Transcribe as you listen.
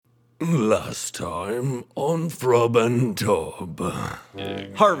Last time on Frub and Tub.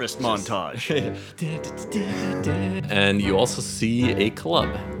 Harvest montage. And you also see a club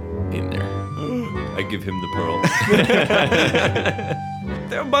in there. I give him the pearl.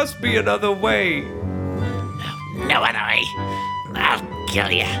 There must be another way. No other way. I'll kill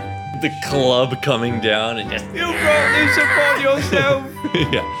you. The club coming down and just You brought this upon yourself.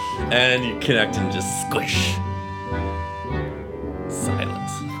 yeah, and you connect and just squish.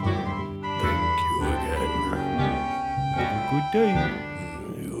 Silence. Thank you again. Good day.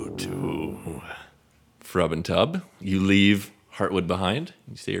 You too. Frub and Tub, you leave Heartwood behind.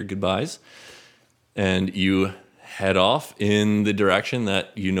 You say your goodbyes, and you head off in the direction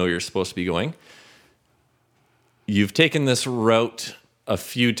that you know you're supposed to be going. You've taken this route a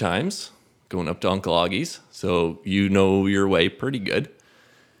few times, going up to Uncle Augie's, so you know your way pretty good.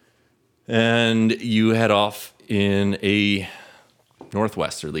 And you head off in a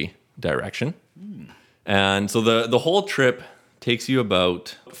northwesterly direction. And so the whole trip takes you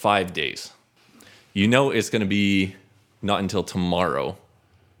about 5 days. You know it's going to be not until tomorrow.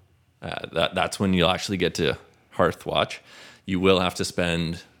 That's when you'll actually get to Hearthwatch. You will have to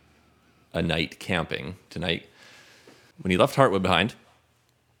spend a night camping tonight. When you left Heartwood behind,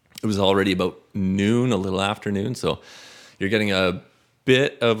 it was already about noon, a little afternoon, so you're getting a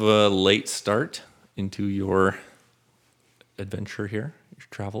bit of a late start into your adventure here, your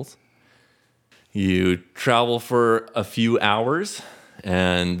travels. You travel for a few hours,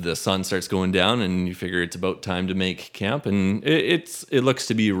 and the sun starts going down, and you figure it's about time to make camp, and it looks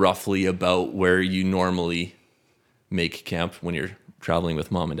to be roughly about where you normally make camp when you're traveling with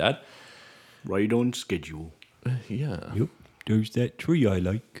mom and dad. Right on schedule. Yeah. Yep, there's that tree I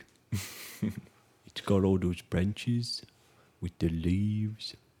like. It's got all those branches with the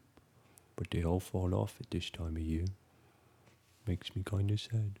leaves, but they all fall off at this time of year. Makes me kind of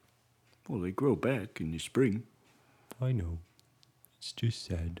sad. Well, they grow back in the spring. I know. It's just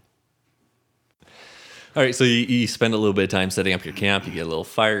sad. All right, so you spend a little bit of time setting up your camp. You get a little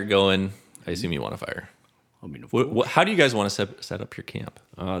fire going. I assume you want a fire. I mean, of course. How do you guys want to set up your camp?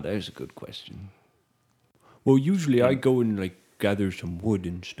 Ah, there's a good question. Well, usually I go and gather some wood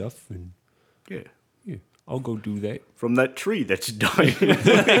and stuff, and Yeah. yeah, I'll go do that. From that tree that's dying.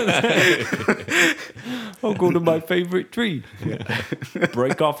 I'll go to my favorite tree.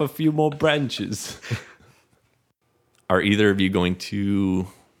 Break off a few more branches. Are either of you going to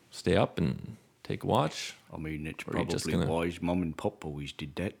stay up and take watch? I mean, it's Or are you just probably gonna- wise. Mum and Pop always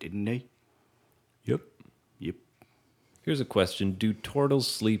did that, didn't they? Yep. Yep. Here's a question. Do turtles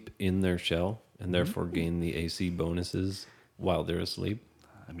sleep in their shell and therefore gain the AC bonuses while they're asleep?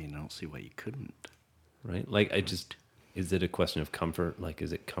 I mean, I don't see why you couldn't. Right? Is it a question of comfort? Like,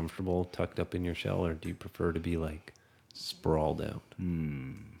 is it comfortable tucked up in your shell, or do you prefer to be sprawled out?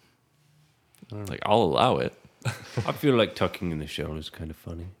 Like, I'll allow it. I feel like tucking in the shell is kind of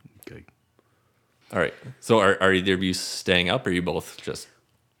funny. Okay. All right. So are either of you staying up, or are you both just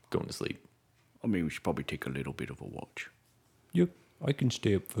going to sleep? I mean, we should probably take a little bit of a watch. Yep. I can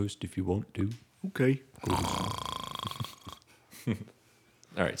stay up first if you want to. Okay.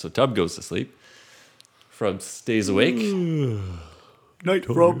 All right. So Tub goes to sleep. Frub stays awake. Night,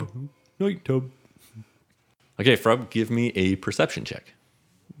 Rob. Night, Tub. Okay, Frub, give me a perception check.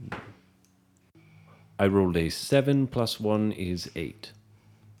 I rolled a 7 + 1 is 8.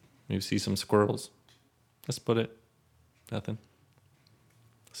 Maybe see some squirrels. Let's put it. Nothing.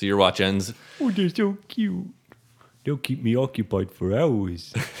 So your watch ends. Oh, they're so cute. They'll keep me occupied for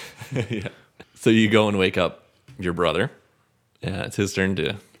hours. Yeah. So you go and wake up your brother. Yeah, it's his turn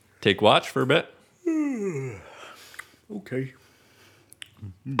to take watch for a bit. Okay.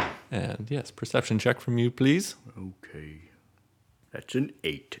 And yes, perception check from you, please. Okay. That's an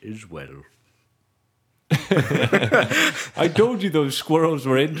 8 as well. I told you those squirrels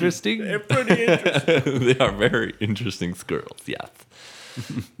were interesting. They're pretty interesting. They are very interesting squirrels, yes.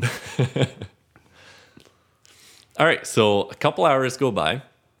 All right, so a couple hours go by.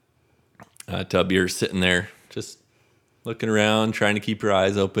 Tub, you're sitting there just looking around, trying to keep your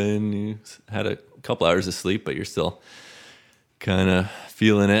eyes open. You had a couple hours of sleep, but you're still kind of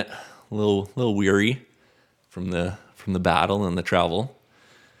feeling it, a little weary from the battle and the travel.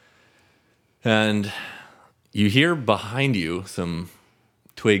 And you hear behind you some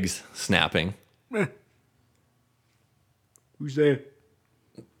twigs snapping. Who's there?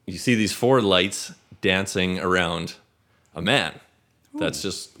 You see these 4 lights dancing around a man that's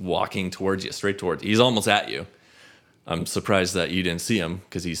just walking towards you, straight towards you. He's almost at you. I'm surprised that you didn't see him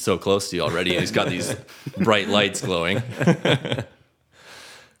because he's so close to you already. And he's got these bright lights glowing.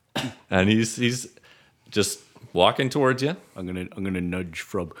 And he's just walking towards you. I'm gonna nudge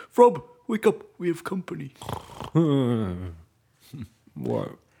Frub. Frub, wake up. We have company.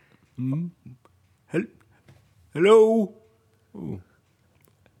 What? Hello.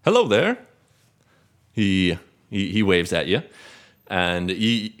 Hello there. He waves at you, and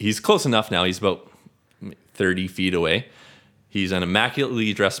he's close enough now. He's about 30 feet away. He's an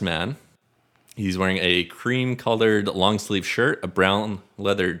immaculately dressed man. He's wearing a cream-colored long-sleeve shirt, a brown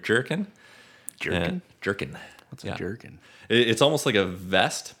leather jerkin. Jerkin. What's a jerkin? It's almost like a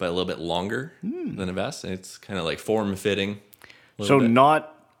vest, but a little bit longer than a vest. And it's kind of like form-fitting. So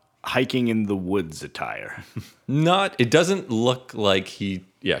not hiking in the woods attire. It doesn't look like he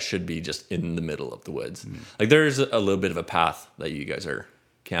should be just in the middle of the woods. Like there's a little bit of a path that you guys are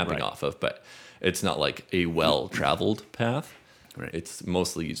camping off of, but it's not like a well-traveled path. Right. It's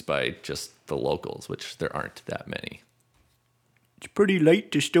mostly used by just the locals, which there aren't that many. It's pretty late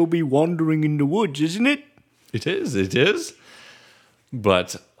to still be wandering in the woods, isn't it? It is.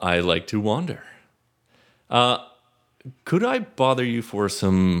 But I like to wander. Could I bother you for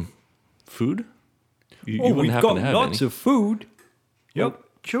some food? You wouldn't we've happen got to have lots any. of food. Yep.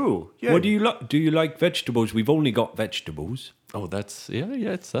 Sure. Yeah. What do you like? Do you like vegetables? We've only got vegetables. Oh, that's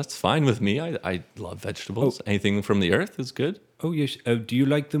fine with me. I love vegetables. Anything from the earth is good. Oh yes. Do you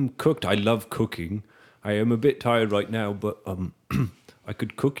like them cooked? I love cooking. I am a bit tired right now, but I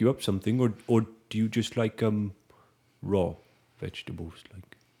could cook you up something. Or do you just like raw vegetables?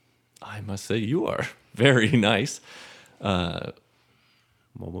 Like I must say you are very nice. Mom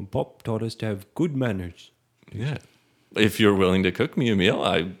and Pop taught us to have good manners. Yeah. If you're willing to cook me a meal,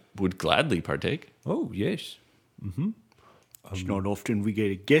 I would gladly partake. Oh yes. It's not often we get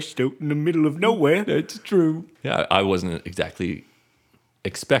a guest out in the middle of nowhere. That's true. Yeah, I wasn't exactly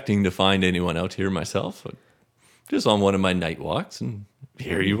expecting to find anyone out here myself. But just on one of my night walks, and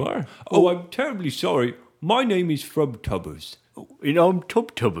here you are. Oh, I'm terribly sorry. My name is Frub Tubbers. And I'm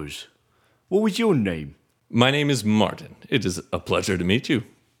Tub Tubbers. What was your name? My name is Martin. It is a pleasure to meet you.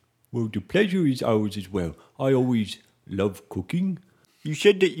 Well, the pleasure is ours as well. I always love cooking. You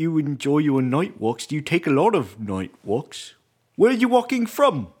said that you enjoy your night walks. Do you take a lot of night walks? Where are you walking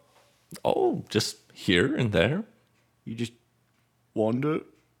from? Oh, just here and there. You just wander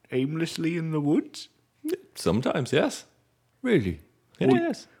aimlessly in the woods? Sometimes, yes. Really?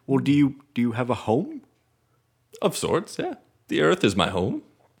 Yes. Or do you have a home? Of sorts, yeah. The earth is my home.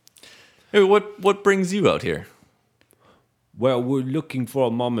 Hey, what brings you out here? Well, we're looking for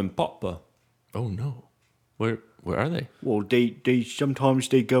a mom and papa. Oh no. Where are they? Well, they sometimes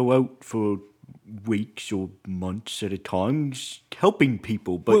they go out for weeks or months at a time, helping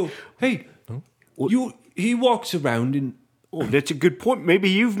people. But Well, hey, he walks around and that's a good point. Maybe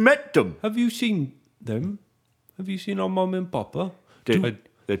you've met them. have you seen them? Have you seen our mom and papa?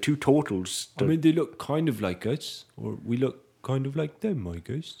 They're two turtles. I mean, they look kind of like us, or we look kind of like them, I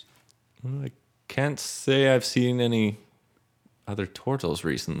guess. I can't say I've seen any other turtles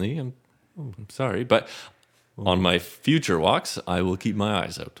recently. I'm sorry, but on my future walks, I will keep my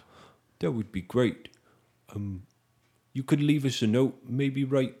eyes out. That would be great. You could leave us a note, maybe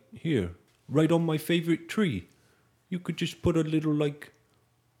right here, right on my favorite tree. You could just put a little like,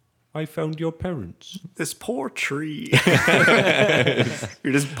 I found your parents. This poor tree.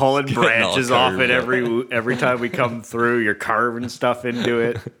 You're just pulling all branches off it carved every time we come through. You're carving stuff into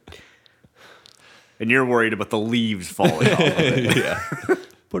it. And you're worried about the leaves falling off of it.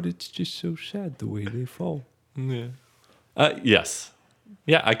 But it's just so sad the way they fall. Yeah. Yes.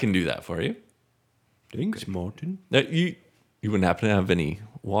 Yeah, I can do that for you. Thanks, Martin. You wouldn't happen to have any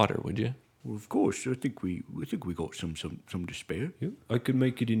water, would you? Well, of course. I think we got some to spare. Yeah, I could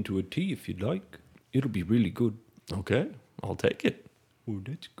make it into a tea if you'd like. It'll be really good. Okay, I'll take it. Oh,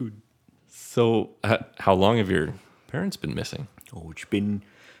 that's good. So, how long have your parents been missing? Oh, it's been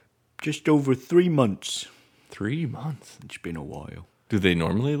just over 3 months. 3 months. It's been a while. Do they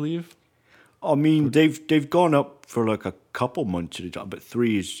normally leave? I mean, they've gone up for like a couple months at a time, but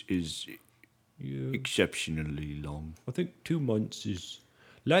 3 is exceptionally long. I think 2 months is...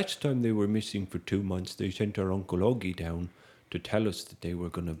 Last time they were missing for 2 months, they sent our Uncle Augie down to tell us that they were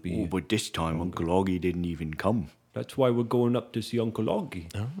going to be... Oh, but this time Uncle Augie didn't even come. That's why we're going up to see Uncle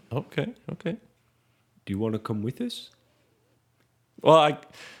Augie. Oh, okay. Do you want to come with us? Well, I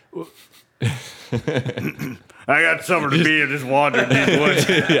got somewhere to be and just wandered these woods.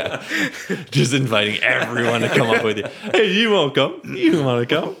 just inviting everyone to come up with you. Hey, you won't come. You want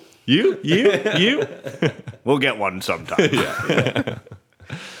to come? You? We'll get one sometime.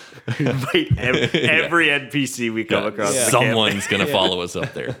 Invite every NPC we come across. the Someone's going to follow us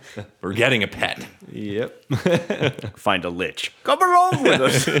up there. We're getting a pet. Yep. Find a lich. Come along with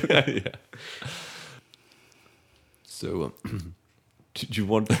us. So, did you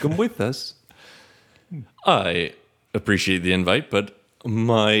want to come with us? I appreciate the invite, but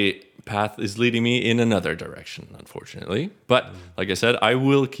my path is leading me in another direction, unfortunately. But like I said, I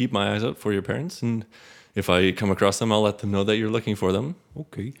will keep my eyes out for your parents, and if I come across them, I'll let them know that you're looking for them.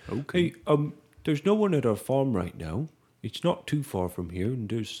 Okay. Hey, there's no one at our farm right now. It's not too far from here, and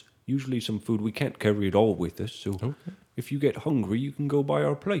there's usually some food. We can't carry it all with us, so if you get hungry, you can go by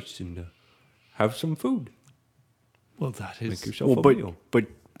our place and have some food. Well, that Make is... yourself a meal.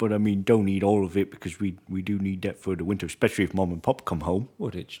 But I mean, don't eat all of it because we do need that for the winter, especially if Mom and Pop come home.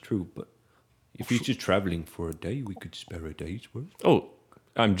 Well, it's true, but if he's just traveling for a day, we could spare a day's worth. Oh,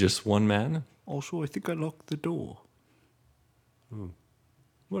 I'm just one man? Also, I think I locked the door.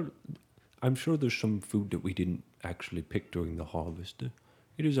 Well, I'm sure there's some food that we didn't actually pick during the harvest.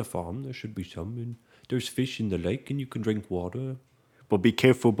 It is a farm, there should be some, and there's fish in the lake, and you can drink water. But be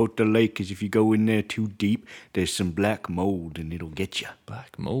careful about the lake, because if you go in there too deep, there's some black mold and it'll get you.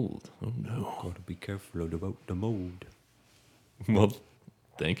 Black mold? Oh, no. Gotta be careful about the mold. Well,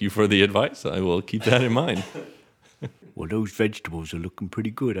 thank you for the advice. I will keep that in mind. Well, those vegetables are looking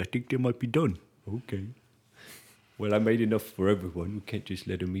pretty good. I think they might be done. Okay. Well, I made enough for everyone. We can't just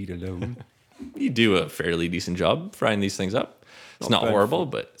let them eat alone. You do a fairly decent job frying these things up. It's not bad horrible,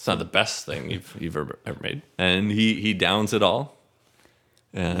 but it's not the best thing you've ever made. And he downs it all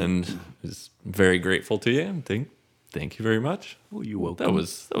and is very grateful to you. And thank you very much. Oh, you're welcome. That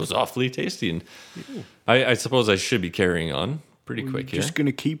was awfully tasty. And I suppose I should be carrying on pretty quick here. Just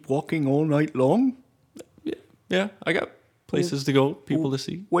gonna keep walking all night long? Yeah, I got places to go, people to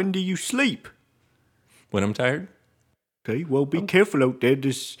see. When do you sleep? When I'm tired. Okay, well, be careful out there.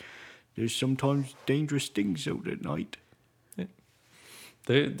 There's sometimes dangerous things out at night.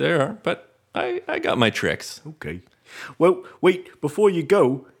 There are, but I got my tricks. Okay. Well, wait, before you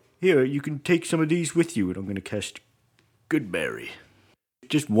go, here, you can take some of these with you, and I'm going to cast Goodberry.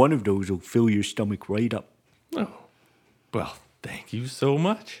 Just one of those will fill your stomach right up. Oh, well, thank you so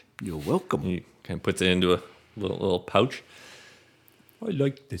much. You're welcome. He kind of puts it into a little pouch. I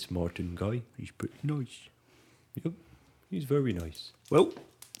like this Martin guy. He's pretty nice. Yep, he's very nice. Well,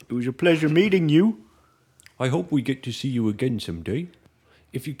 it was a pleasure meeting you. I hope we get to see you again someday.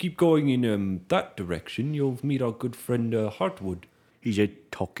 If you keep going in that direction, you'll meet our good friend Heartwood. He's a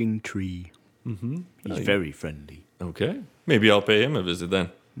talking tree. Mm-hmm. He's very friendly. Okay. Maybe I'll pay him a visit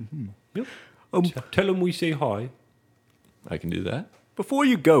then. Yep. Tell him we say hi. I can do that. Before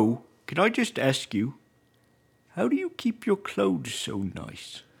you go, can I just ask you, how do you keep your clothes so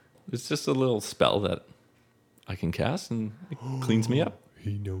nice? It's just a little spell that I can cast and it cleans me up.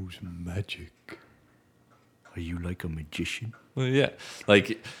 He knows magic. Are you like a magician? Well, yeah.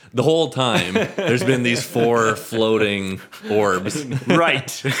 Like the whole time, there's been these 4 floating orbs.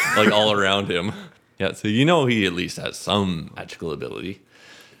 Right. Like all around him. Yeah. So he at least has some magical ability.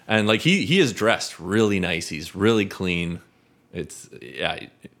 And like he is dressed really nice. He's really clean. It's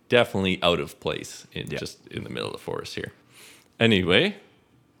definitely out of place just in the middle of the forest here. Anyway,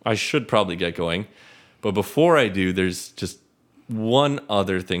 I should probably get going. But before I do, there's just one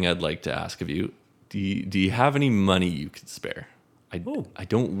other thing I'd like to ask of you. Do you have any money you could spare? I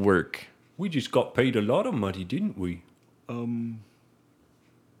don't work. We just got paid a lot of money, didn't we?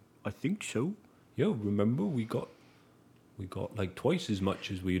 I think so. Yeah, remember we got like twice as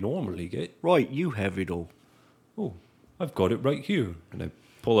much as we normally get. Right, you have it all. Oh, I've got it right here. And I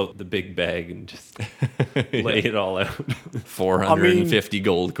pull out the big bag and just lay it all out. 450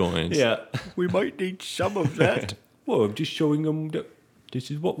 gold coins. Yeah. We might need some of that. Well, I'm just showing them that this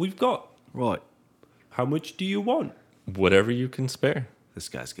is what we've got. Right. How much do you want? Whatever you can spare. This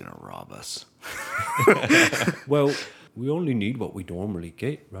guy's gonna rob us. Well, we only need what we normally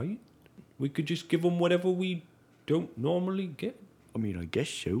get, right? We could just give them whatever we don't normally get. I mean, I guess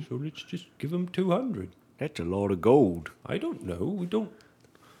so. So let's just give them 200. That's a lot of gold. I don't know.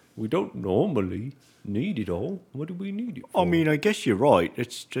 We don't normally need it all. What do we need it for? I mean, I guess you're right.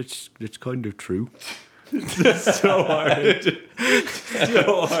 That's kind of true. So hard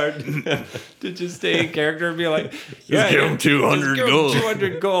to just stay in character and be like, yeah, give him 200 just give him gold.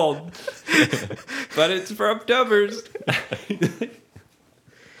 200 gold. But it's from Dubbers.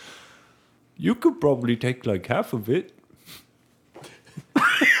 You could probably take like half of it.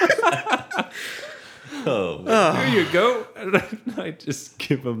 Here you go. And I just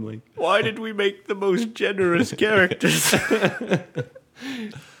give him like, Why did we make the most generous characters?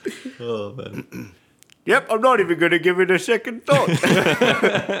 Oh, man. Yep, I'm not even going to give it a second thought.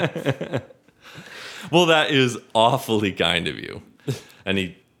 Well, that is awfully kind of you. And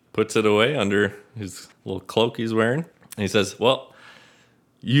he puts it away under his little cloak he's wearing. And he says, well,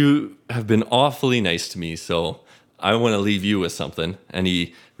 you have been awfully nice to me, so I want to leave you with something. And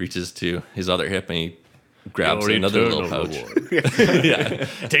he reaches to his other hip and he grabs Your another little eternal pouch. reward. Yeah.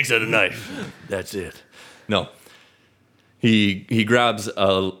 Takes out a knife. That's it. No. He grabs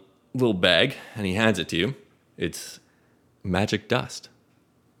a little bag and he hands it to you. It's magic dust.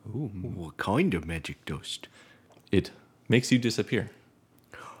 What kind of magic dust? It makes you disappear.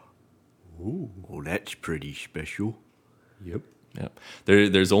 Oh, that's pretty special. Yep. Yeah.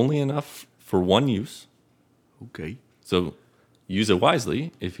 There's only enough for one use. Okay. So use it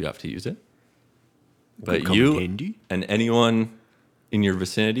wisely if you have to use it. But come in you handy. and anyone in your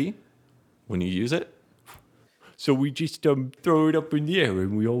vicinity, when you use it, So we just throw it up in the air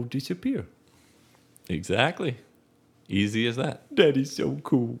and we all disappear. exactly. Easy as that. That is so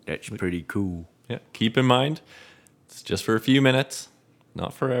cool. That's pretty cool. Yeah. Keep in mind, it's just for a few minutes,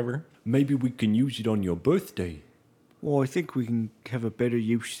 not forever. Maybe we can use it on your birthday. Well, I think we can have a better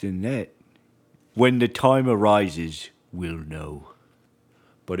use than that. When the time arises, we'll know.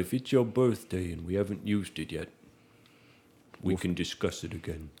 But if it's your birthday and we haven't used it yet, we can discuss it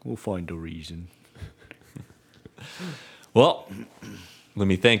again. We'll find a reason. Well, let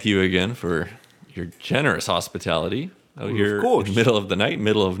me thank you again for your generous hospitality out Well, of here course. in the middle of the night,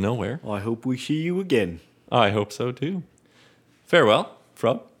 middle of nowhere. I hope we see you again. I hope so too. Farewell,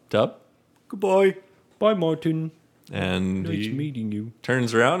 Frub, Tub. Goodbye. Bye, Martin. And Nice he meeting you.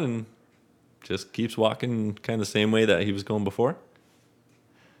 turns around and just keeps walking kind of the same way that he was going before.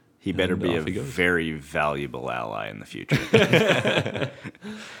 He better And be a off he goes. very valuable ally in the future.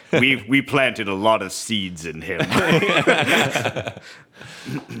 we planted a lot of seeds in him.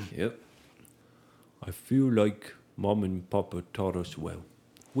 Yep. I feel like Mom and Papa taught us well.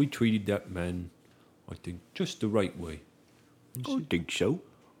 We treated that man, I think, just the right way. I think so.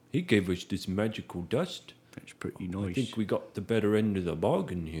 He gave us this magical dust. That's pretty I nice. think we got the better end of the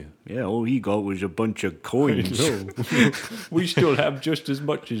bargain here. Yeah, all he got was a bunch of coins. We still have just as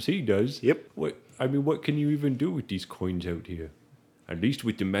much as he does. Yep. What can you even do with these coins out here? At least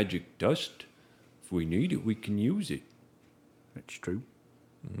with the magic dust, if we need it, we can use it. That's true.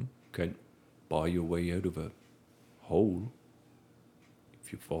 Can't buy your way out of a hole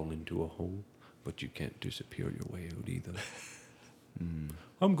if you fall into a hole, but you can't disappear your way out either.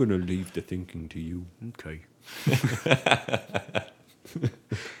 I'm going to leave the thinking to you. Okay.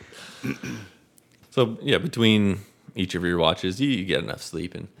 So yeah, between each of your watches, you get enough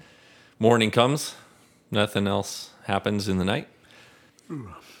sleep, and morning comes. Nothing else happens in the night.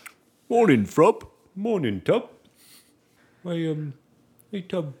 Morning, Frub. Morning, Tub. Hey,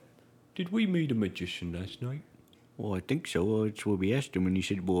 Tub, did we meet a magician last night? Well, I think so. That's what we asked him, and he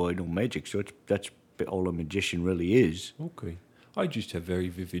said, well, I know magic, so that's all a magician really is. Okay. I just have very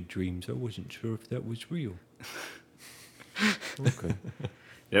vivid dreams. I wasn't sure if that was real. Okay.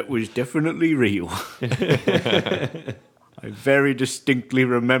 That was definitely real. I very distinctly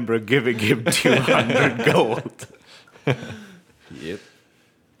remember giving him 200 gold. Yep.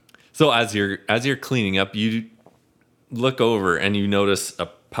 So as you're cleaning up, you look over and you notice a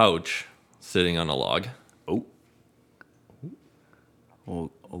pouch sitting on a log. Oh. I'll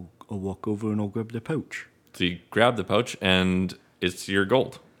walk over and I'll grab the pouch. So you grab the pouch and it's your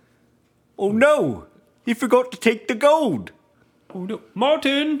gold. Oh no! He forgot to take the gold! Oh, no.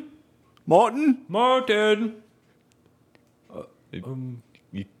 Martin! Martin? Martin!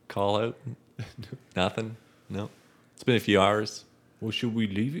 You call out? Nothing? No. It's been a few hours. Well, should we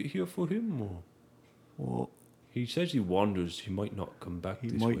leave it here for him? Or? Well, He says he wanders. He might not come back he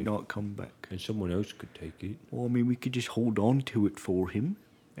this might way. not come back. And someone else could take it. Well, I mean, we could just hold on to it for him.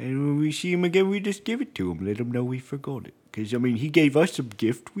 And when we see him again, we just give it to him. Let him know we forgot it. Because, I mean, he gave us a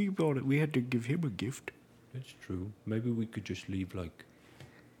gift. We bought it. We had to give him a gift. That's true. Maybe we could just leave, like,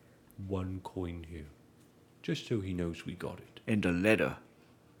 one coin here. Just so he knows we got it. And a letter.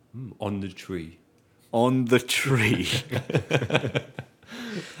 On the tree. On the tree.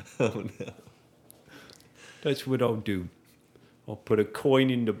 That's what I'll do. I'll put a coin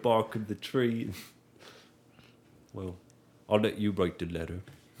in the bark of the tree. Well, I'll let you write the letter.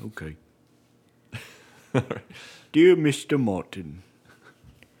 Okay. Dear Mr. Martin,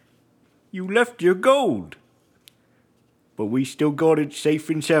 you left your gold. But we still got it safe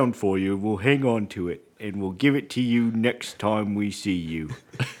and sound for you. We'll hang on to it. And we'll give it to you next time we see you.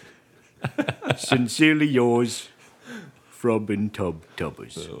 Sincerely yours, Frub and Tub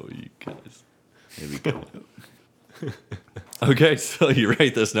Tubbers. Oh, you guys. There we go. Okay, so you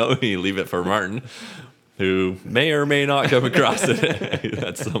write this note and you leave it for Martin, who may or may not come across it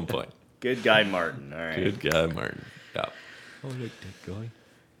at some point. Good guy, Martin. All right. Good guy, Martin. Yeah. I like that guy.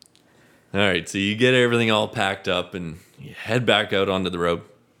 All right, so you get everything all packed up and you head back out onto the road.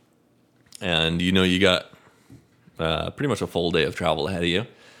 And you know you got pretty much a full day of travel ahead of you.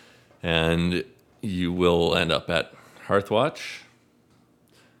 And you will end up at Hearthwatch.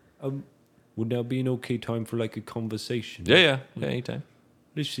 Would now be an okay time for like a conversation? Yeah, anytime.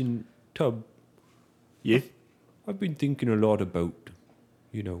 Listen, Tub, Yeah? I've been thinking a lot about,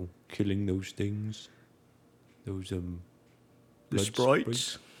 killing those things. Those, The blood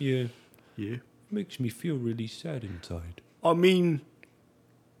sprites? Yeah. Yeah. It makes me feel really sad inside. I mean,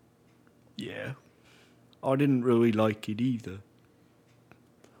 yeah. I didn't really like it either.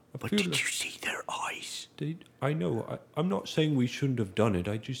 But feel did like you see their eyes? I know. I'm not saying we shouldn't have done it.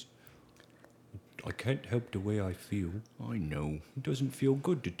 I can't help the way I feel. I know. It doesn't feel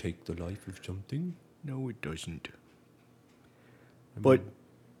good to take the life of something. No, it doesn't. But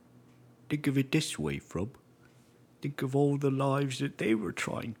think of it this way, Frub. Think of all the lives that they were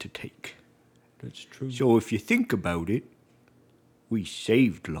trying to take. That's true. So if you think about it, we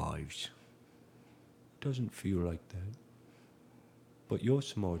saved lives. It doesn't feel like that. But you're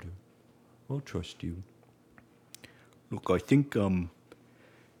smarter. I'll trust you. Look, I think, Mum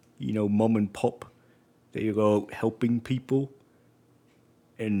and Pop, they are out helping people.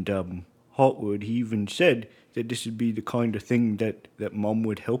 And, Hartwood, he even said that this would be the kind of thing that Mum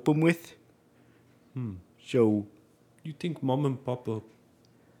would help him with. So, You think Mom and Papa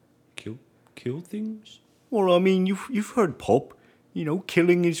kill things? well, I mean, you've heard Pop.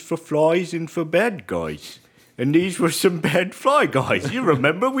 Killing is for flies and for bad guys. And these were some bad fly guys. You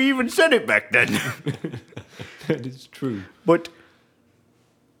remember? We even said it back then. That is true. But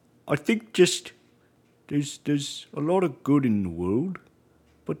I think just there's a lot of good in the world,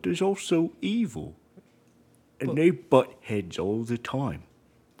 but there's also evil. And they butt heads all the time.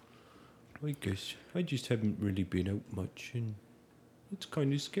 I guess I just haven't really been out much, and it's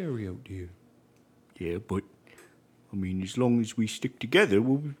kind of scary out here. Yeah, but I mean, as long as we stick together,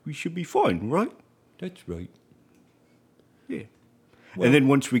 we should be fine, right? That's right. Yeah. And then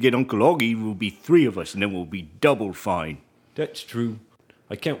once we get Uncle Augie, we'll be 3 of us, and then we'll be double fine. That's true.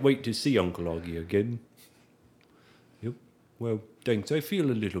 I can't wait to see Uncle Augie again. Yep. Well, thanks. I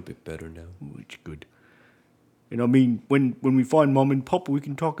feel a little bit better now. Oh, it's good. And I mean, when we find Mum and Papa, we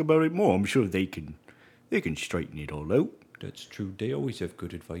can talk about it more. I'm sure they can straighten it all out. That's true. They always have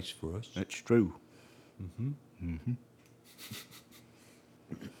good advice for us. That's true.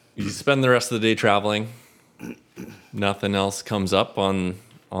 You spend the rest of the day traveling. Nothing else comes up on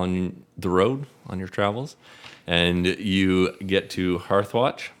the road on your travels, and you get to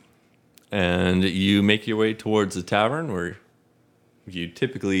Hearthwatch, and you make your way towards the tavern where you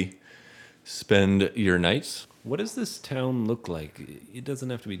typically spend your nights. What does this town look like? It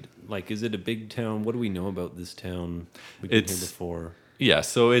doesn't have to be like. Is it a big town? What do we know about this town? We've been here before. Yeah,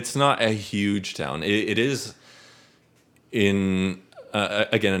 so it's not a huge town. It is in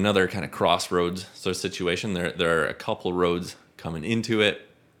again another kind of crossroads sort of situation. There are a couple roads coming into it,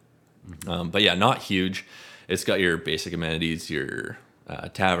 but yeah, not huge. It's got your basic amenities, your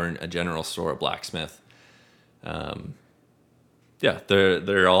tavern, a general store, a blacksmith. Yeah,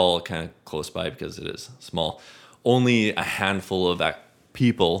 they're all kind of close by because it is small. Only a handful of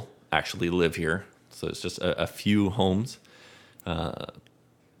people actually live here, so it's just a few homes.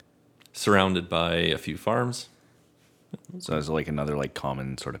 Surrounded by a few farms. So it's like another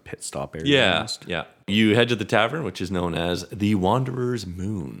common sort of pit stop area. Yeah, almost. yeah. You head to the tavern, which is known as the Wanderer's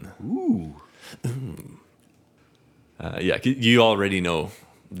Moon. Ooh. Yeah, you already know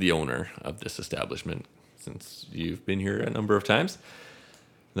the owner of this establishment since you've been here a number of times.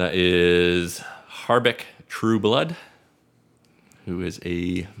 That is Harbeck Trueblood, who is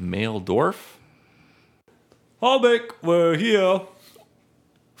a male dwarf. Harbeck, we're here.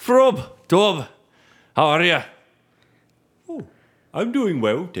 Frub, Dob, how are you? Oh, I'm doing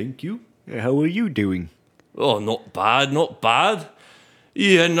well, thank you. How are you doing? Oh, not bad, not bad.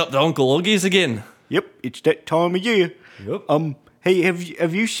 You heading up to Uncle Uggie's again? Yep, it's that time of year. Yep. Hey,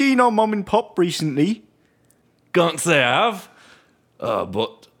 have you seen our Mum and Pop recently? Can't say I have.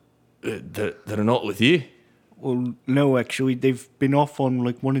 But they're not with you. Well, no, actually, they've been off on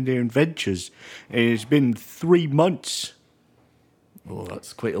one of their adventures, and it's been 3 months. Oh,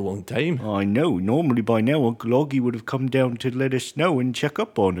 that's quite a long time. I know. Normally by now, Uncle Augie would have come down to let us know and check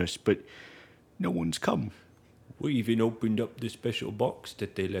up on us, but no one's come. We even opened up the special box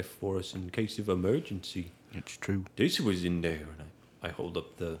that they left for us in case of emergency. It's true. This was in there, and I hold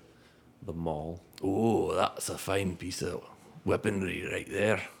up the maul. Oh, that's a fine piece of weaponry right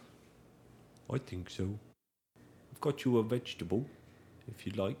there. I think so. I've got you a vegetable, if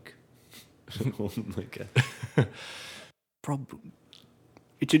you like. Oh my god. Problem.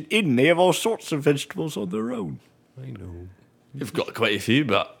 It's an inn. They have all sorts of vegetables on their own. I know. You've got quite a few,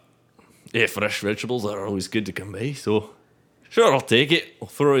 but Yeah, fresh vegetables are always good to come by, so sure, I'll take it. I'll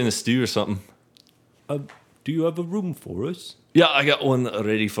throw it in the stew or something. Do you have a room for us? Yeah, I got one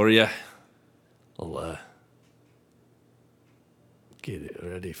ready for you. I'll get it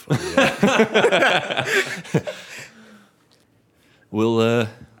ready for you.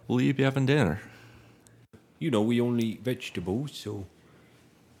 Will you be having dinner? You know, we only eat vegetables, so...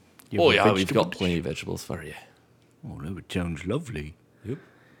 You Oh have a yeah, we've vegetable got plenty of vegetables for you. Oh, that sounds lovely. Yep.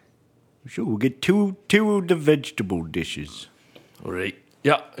 Sure, we'll get two of the vegetable dishes. All right.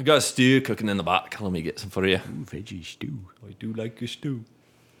 Yeah, I got a stew cooking in the back. Let me get some for you. Ooh, veggie stew. I do like a stew.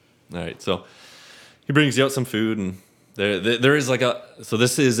 All right, so he brings you out some food, and there is like so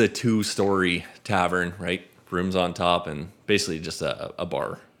this is a 2-story tavern, right? Rooms on top, and basically just a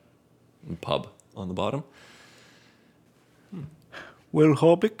bar and pub on the bottom. Well,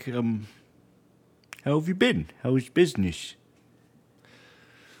 Hobbick, how have you been? How's business?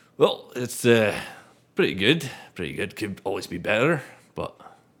 Well, it's pretty good. Pretty good. Could always be better, but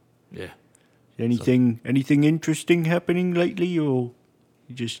yeah. Anything interesting happening lately, or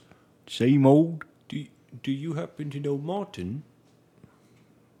you just same old? Do you happen to know Martin?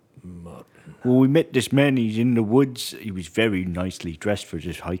 Well, we met this man. He's in the woods. He was very nicely dressed for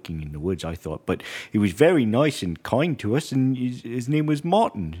just hiking in the woods, I thought. But he was very nice and kind to us, and his name was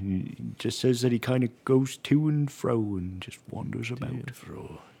Martin. He just says that he kind of goes to and fro and just wanders about.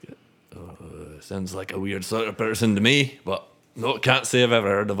 Sounds like a weird sort of person to me, but no, can't say I've ever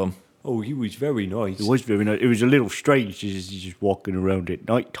heard of him. Oh, he was very nice. It was very nice. It was a little strange just walking around at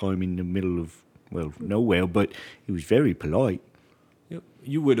night time in the middle of, well, nowhere, but he was very polite. Yep.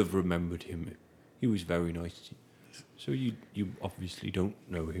 You would have remembered him. He was very nice. So you obviously don't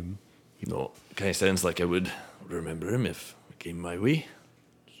know him. No, kind of sounds like I would remember him if it came my way.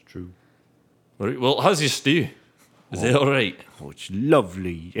 It's true. All right, well, how's your stew? Is it all right? Oh, it's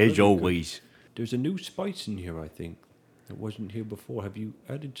lovely, as always. There's a new spice in here, I think, that wasn't here before. Have you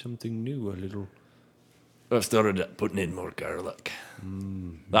added something new? A little... I've started putting in more garlic.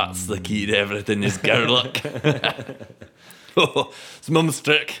 That's the key to everything is garlic. Oh, it's mum's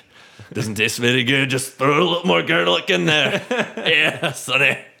trick. Doesn't taste very good. Just throw a little more garlic in there. Yeah,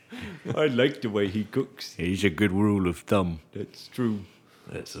 sonny. I like the way he cooks. It's a good rule of thumb. That's true.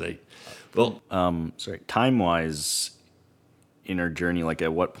 That's right. Well, Sorry, time-wise, in our journey, like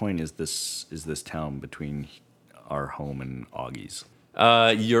at what point is this town between our home and Augie's?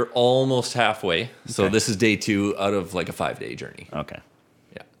 you're almost halfway. So this is day 2 out of like a 5-day journey. Okay.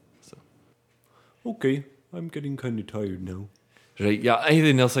 Yeah. So. Okay, I'm getting kind of tired now. Right. Yeah.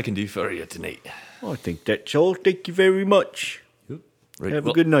 Anything else I can do for you tonight? I think that's all. Thank you very much. Right. Have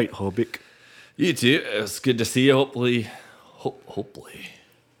well, a good night, Hobbick. You too. It's good to see you.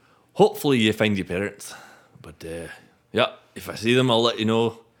 Hopefully you find your parents. But yeah, if I see them, I'll let you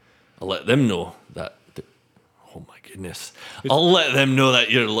know. I'll let them know that. Oh my goodness! I'll let them know that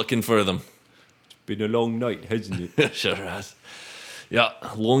you're looking for them. Been a long night, hasn't it? Sure has. Yeah,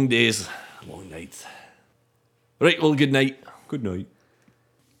 long days, long nights. Right. Well, good night. Good night.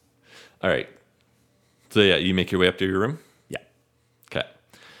 All right. So yeah, you make your way up to your room. Yeah. Okay.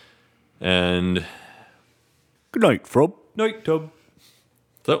 And Good night, Frob. Night, Tub.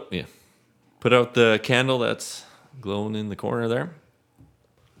 so yeah, put out the candle that's glowing in the corner there.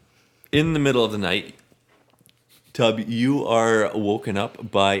 In the middle of the night, Tub, you are woken up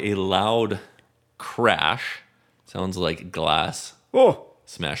by a loud crash. Sounds like glass Oh,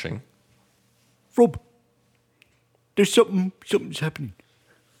 smashing. Frob. There's something's happening.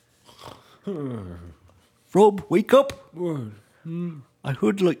 Frob, wake up. I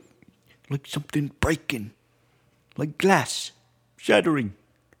heard like something breaking. Like glass shattering.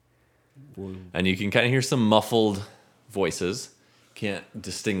 And you can kind of hear some muffled voices. Can't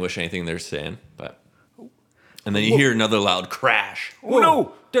distinguish anything they're saying, but. And then you hear another loud crash. Oh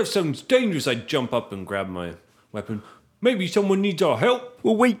no! That sounds dangerous. I jump up and grab my weapon. Maybe someone needs our help.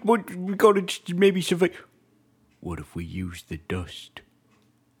 Well, wait, what? We gotta maybe survive. What if we use the dust?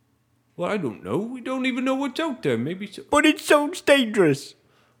 Well, I don't know. We don't even know what's out there. Maybe so. But it sounds dangerous.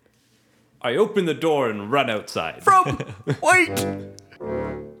 I open the door and run outside. Frob, wait!